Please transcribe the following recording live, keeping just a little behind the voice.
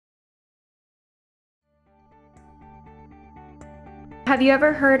Have you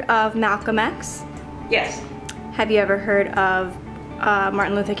ever heard of Malcolm X? Yes. Have you ever heard of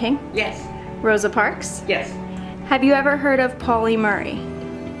Martin Luther King? Yes. Rosa Parks? Yes. Have you ever heard of Pauli Murray?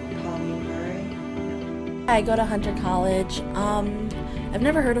 Pauli Murray. I go to Hunter College. I've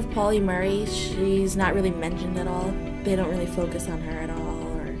never heard of Pauli Murray. She's not really mentioned at all. They don't really focus on her at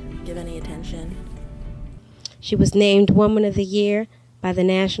all or give any attention. She was named Woman of the Year by the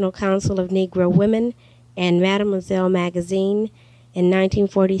National Council of Negro Women and Mademoiselle magazine in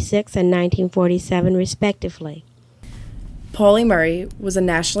 1946 and 1947, respectively. Pauli Murray was a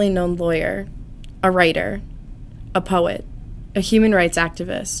nationally known lawyer, a writer, a poet, a human rights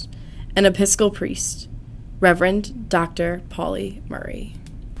activist, an Episcopal priest, Reverend Dr. Pauli Murray.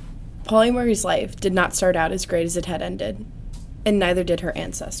 Pauli Murray's life did not start out as great as it had ended, and neither did her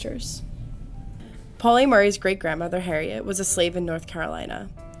ancestors. Pauli Murray's great-grandmother, Harriet, was a slave in North Carolina.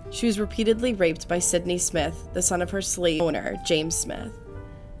 She was repeatedly raped by Sidney Smith, the son of her slave owner, James Smith.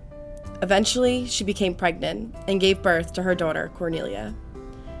 Eventually, she became pregnant and gave birth to her daughter, Cornelia.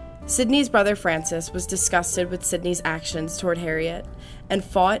 Sidney's brother, Francis, was disgusted with Sidney's actions toward Harriet and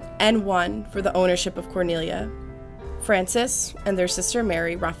fought and won for the ownership of Cornelia. Francis and their sister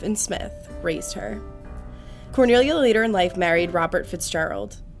Mary Ruffin Smith raised her. Cornelia later in life married Robert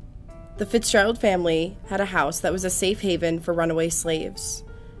Fitzgerald. The Fitzgerald family had a house that was a safe haven for runaway slaves.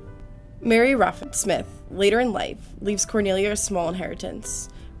 Mary Ruffin Smith, later in life, leaves Cornelia a small inheritance,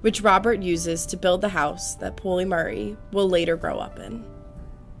 which Robert uses to build the house that Pauli Murray will later grow up in.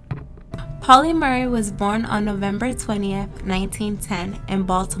 Pauli Murray was born on November 20th, 1910 in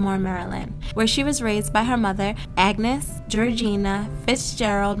Baltimore, Maryland, where she was raised by her mother, Agnes Georgina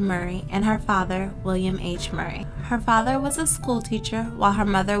Fitzgerald Murray, and her father, William H. Murray. Her father was a school teacher while her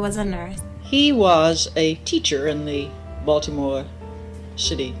mother was a nurse. He was a teacher in the Baltimore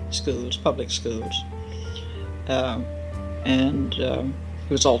city schools, public schools, and he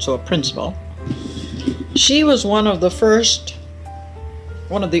was also a principal. She was one of the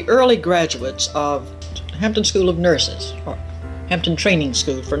early graduates of Hampton School of Nurses, or Hampton Training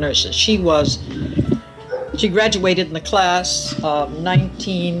School for Nurses. She graduated in the class of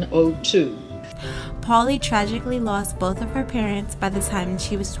 1902. Pauli tragically lost both of her parents by the time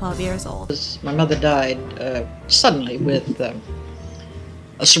she was 12 years old. My mother died suddenly with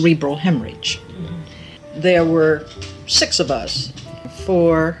a cerebral hemorrhage. There were 6 of us,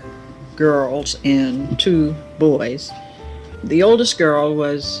 4 girls and 2 boys. The oldest girl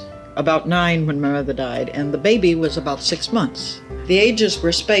was about 9 when my mother died, and the baby was about 6 months. The ages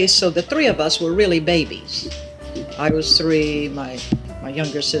were spaced so the 3 of us were really babies. I was 3, my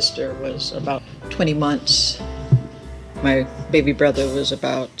younger sister was about 20 months, my baby brother was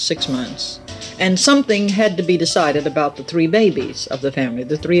about 6 months. And something had to be decided about the 3 babies of the family.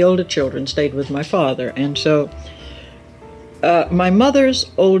 The 3 older children stayed with my father, and so my mother's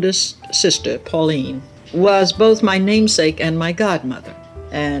oldest sister, Pauline, was both my namesake and my godmother,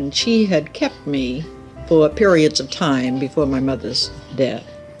 and she had kept me for periods of time before my mother's death.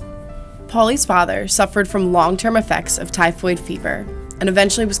 Pauli's father suffered from long-term effects of typhoid fever and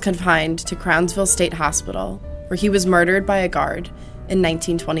eventually was confined to Crownsville State Hospital, where he was murdered by a guard in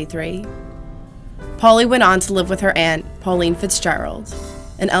 1923. Pauli went on to live with her aunt, Pauline Fitzgerald,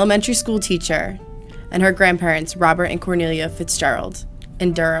 an elementary school teacher, and her grandparents, Robert and Cornelia Fitzgerald,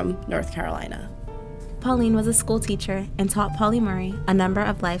 in Durham, North Carolina. Pauline was a school teacher and taught Pauli Murray a number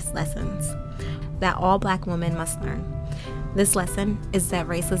of life's lessons that all Black women must learn. This lesson is that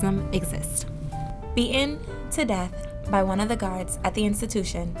racism exists. Beaten to death by one of the guards at the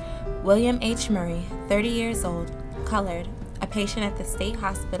institution, William H. Murray, 30 years old, colored, a patient at the State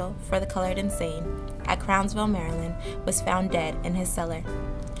Hospital for the Colored Insane at Crownsville, Maryland, was found dead in his cellar.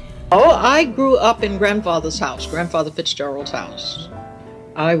 Oh, I grew up in grandfather's house, Grandfather Fitzgerald's house.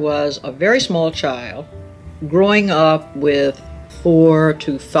 I was a very small child, growing up with 4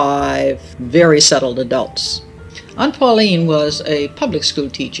 to 5 very settled adults. Aunt Pauline was a public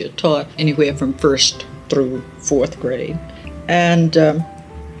school teacher, taught anywhere from 1st through 4th grade, and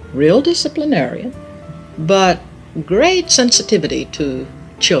real disciplinarian, but great sensitivity to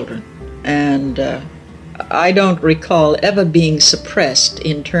children. And I don't recall ever being suppressed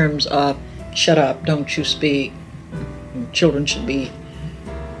in terms of, shut up, don't you speak, children should be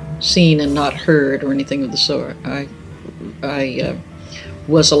seen and not heard, or anything of the sort. I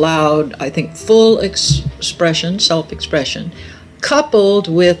was allowed, I think, full expression, self-expression, coupled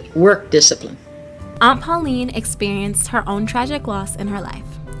with work discipline. Aunt Pauline experienced her own tragic loss in her life.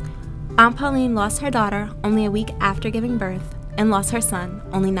 Aunt Pauline lost her daughter only a week after giving birth and lost her son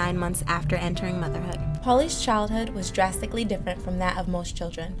only 9 months after entering motherhood. Pauli's childhood was drastically different from that of most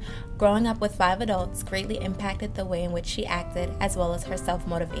children. Growing up with 5 adults greatly impacted the way in which she acted as well as her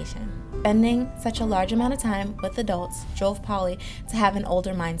self-motivation. Spending such a large amount of time with adults drove Pauli to have an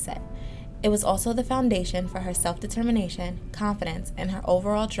older mindset. It was also the foundation for her self-determination, confidence, and her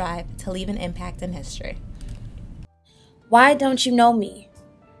overall drive to leave an impact in history. Why don't you know me?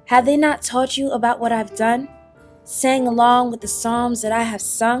 Have they not taught you about what I've done? Sang along with the psalms that I have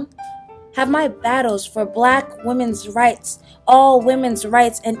sung? Have my battles for Black women's rights, all women's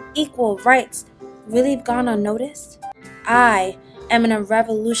rights, and equal rights really gone unnoticed? I am a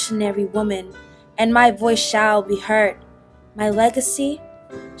revolutionary woman, and my voice shall be heard. My legacy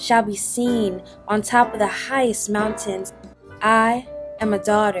shall be seen on top of the highest mountains. I am a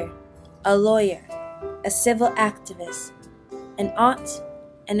daughter, a lawyer, a civil activist, an aunt,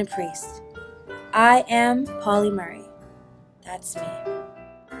 and a priest. I am Pauli Murray. That's me.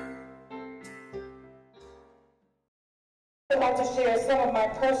 I'd like to share some of my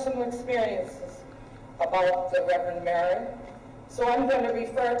personal experiences about the Reverend Mary. So I'm going to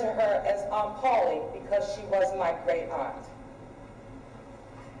refer to her as Aunt Pauli because she was my great aunt.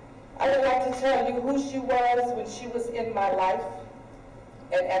 I would like to tell you who she was when she was in my life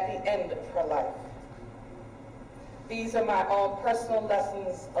and at the end of her life. These are my own personal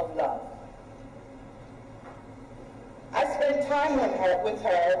lessons of love. I spent time with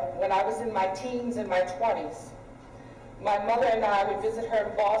her when I was in my teens and my 20s. My mother and I would visit her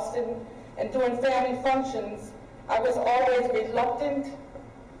in Boston, and during family functions, I was always reluctant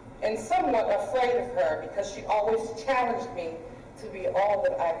and somewhat afraid of her because she always challenged me to be all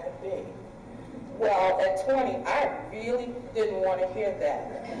that I could be. Well, at 20, I really didn't want to hear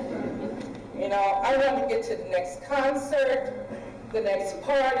that. You know, I wanted to get to the next concert, the next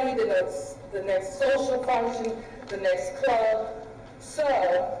party, the next social function, the next club. So,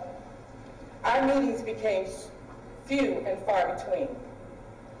 our meetings became few and far between.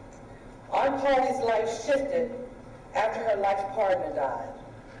 Aunt Pauli's life shifted after her life partner died.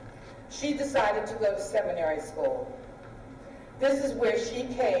 She decided to go to seminary school. This is where she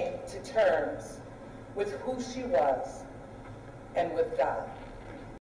came to terms with who she was and with God.